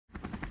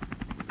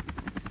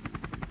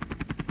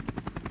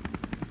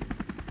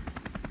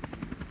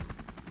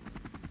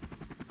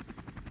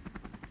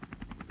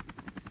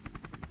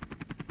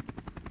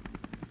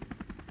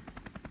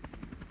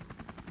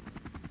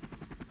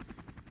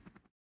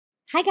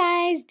Hi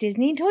guys,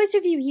 Disney Toys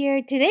Review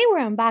here. Today we're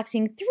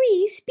unboxing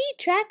 3 Speed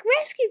Track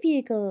rescue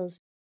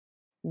vehicles.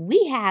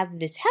 We have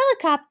this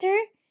helicopter,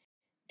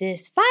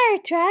 this fire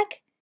truck,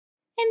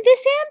 and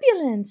this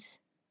ambulance.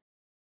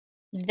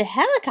 The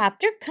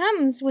helicopter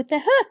comes with a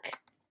hook.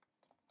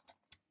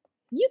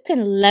 You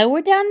can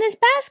lower down this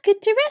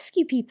basket to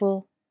rescue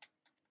people.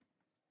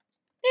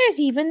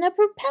 There's even a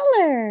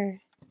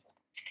propeller.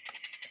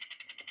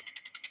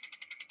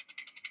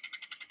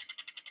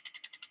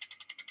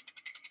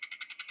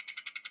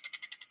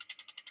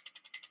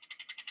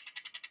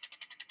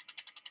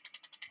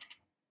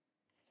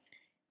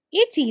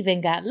 It's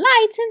even got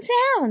lights and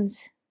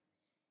sounds.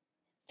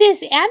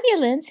 This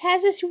ambulance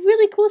has this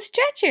really cool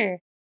stretcher.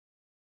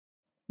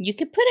 You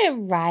can put it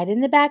right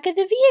in the back of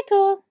the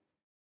vehicle.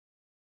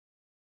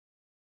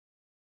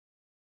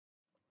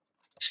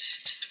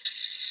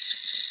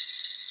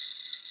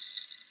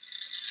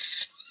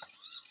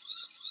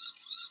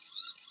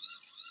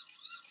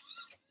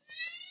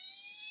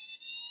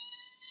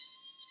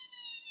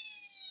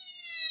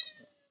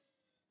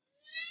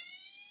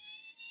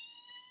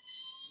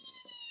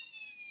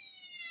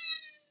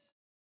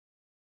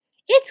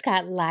 It's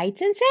got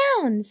lights and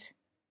sounds.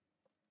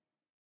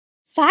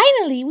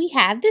 Finally, we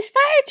have this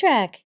fire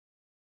truck.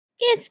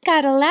 It's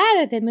got a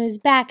ladder that moves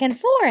back and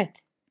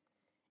forth.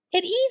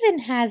 It even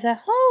has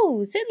a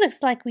hose. It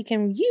looks like we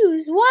can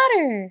use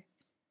water.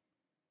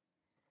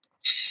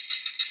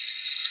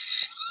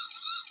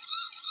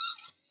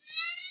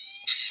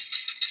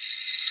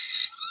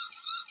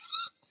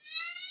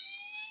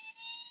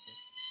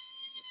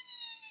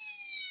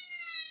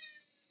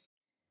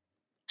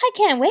 I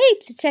can't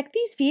wait to check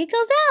these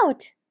vehicles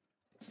out.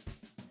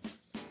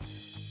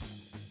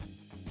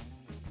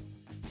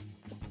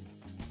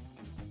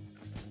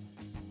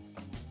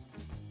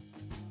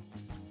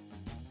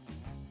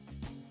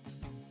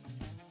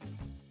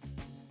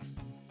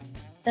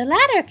 The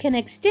ladder can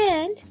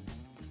extend,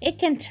 it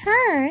can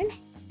turn,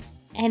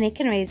 and it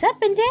can raise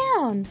up and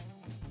down.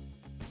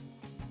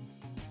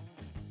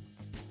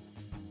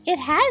 It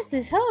has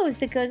this hose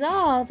that goes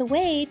all the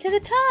way to the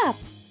top.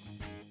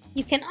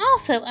 You can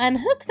also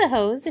unhook the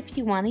hose if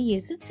you want to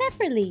use it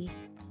separately.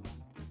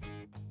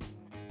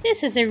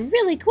 This is a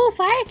really cool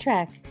fire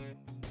truck.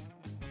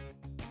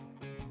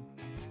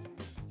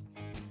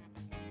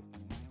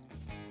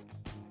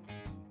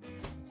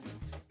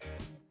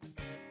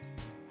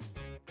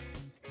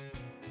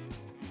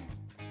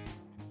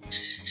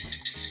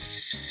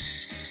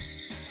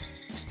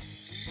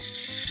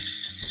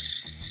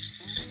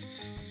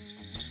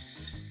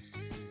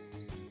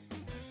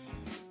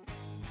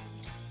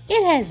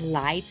 It has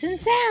lights and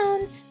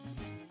sounds.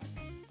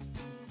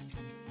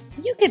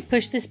 You could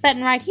push this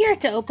button right here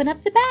to open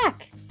up the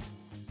back.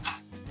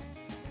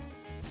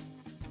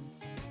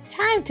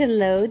 Time to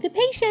load the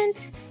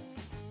patient.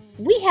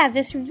 We have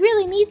this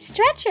really neat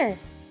stretcher.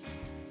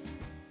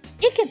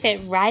 It can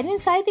fit right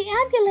inside the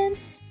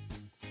ambulance.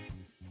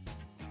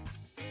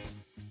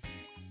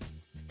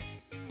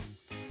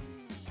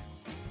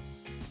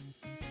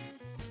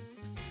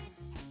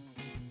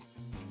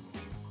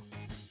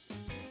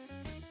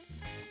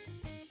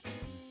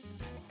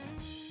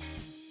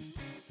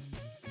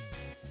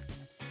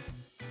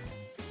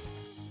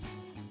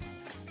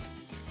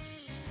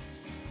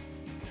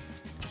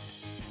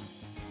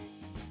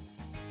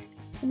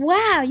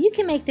 Wow, you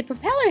can make the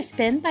propeller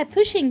spin by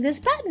pushing this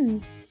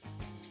button.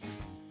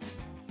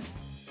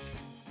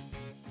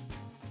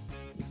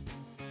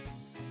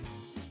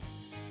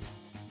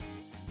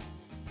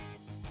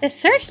 The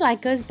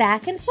searchlight goes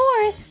back and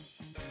forth.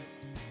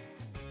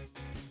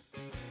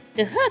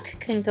 The hook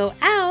can go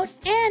out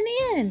and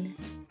in.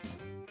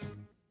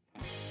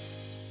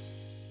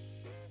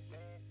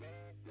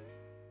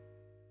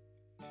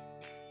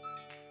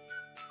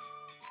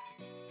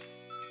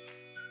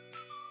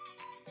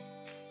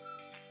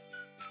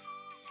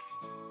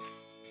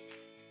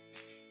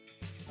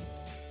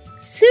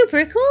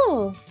 Super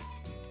cool!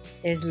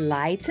 There's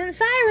lights and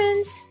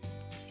sirens.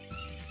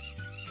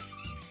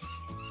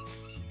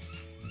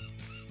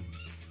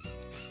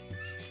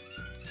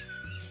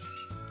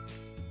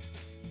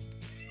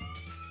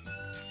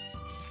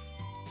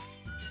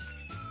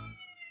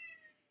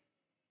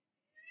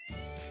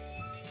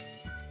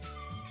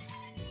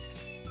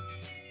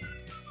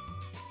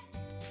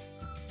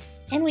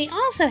 And we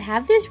also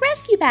have this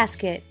rescue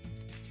basket.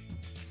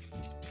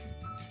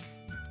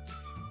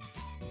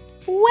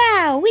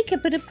 Wow, we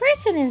could put a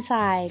person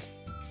inside.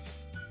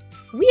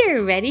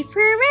 We're ready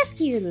for a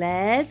rescue.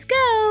 Let's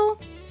go.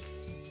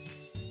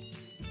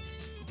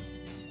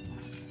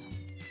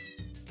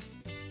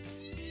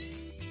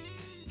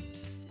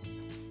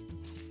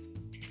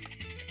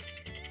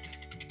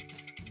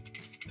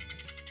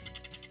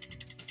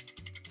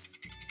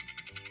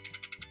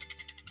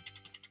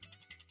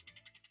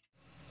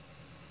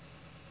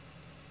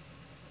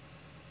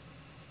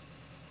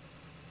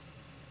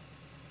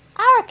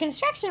 Our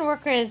construction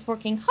worker is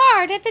working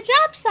hard at the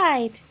job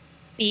site.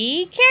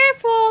 Be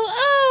careful!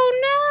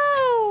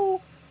 Oh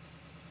no!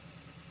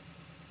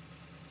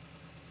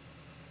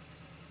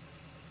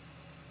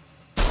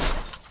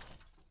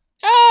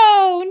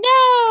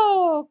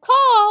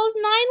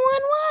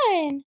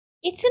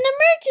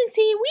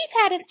 Emergency!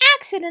 We've had an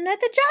accident at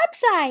the job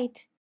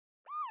site!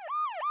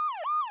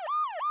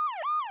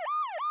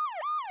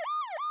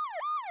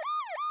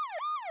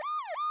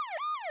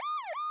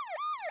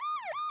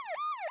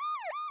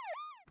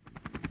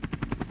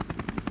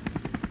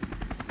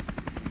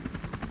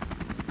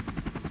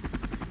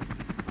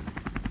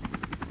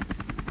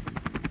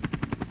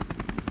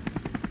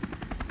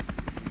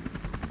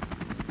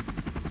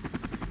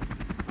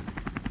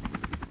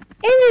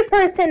 Injured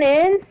person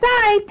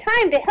inside!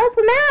 Time to help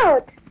him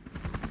out!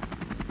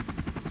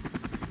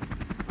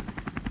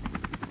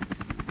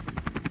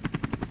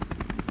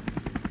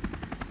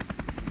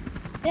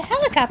 The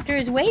helicopter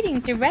is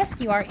waiting to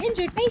rescue our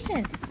injured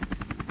patient.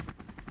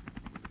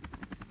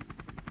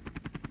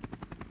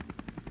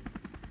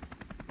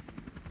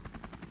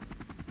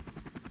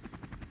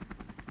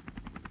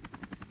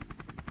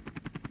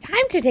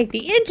 Time to take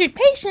the injured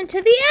patient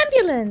to the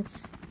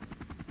ambulance.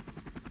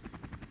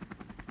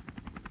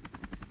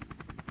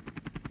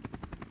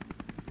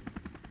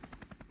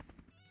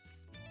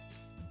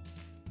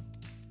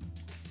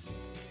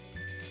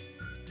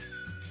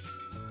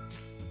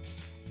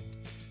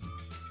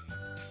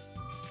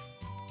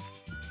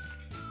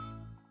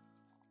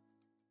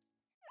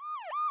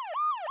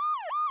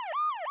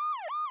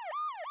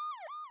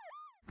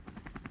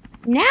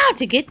 Now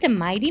to get the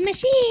mighty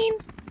machine.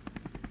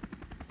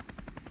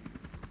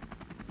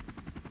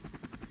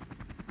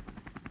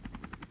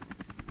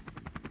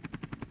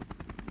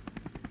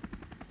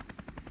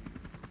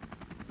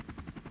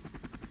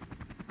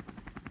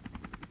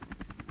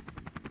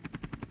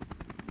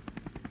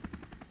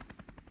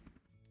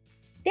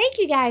 Thank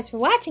you guys for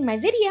watching my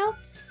video.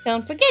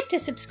 Don't forget to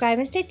subscribe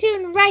and stay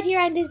tuned right here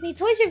on Disney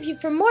Toys Review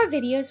for more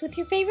videos with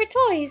your favorite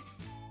toys.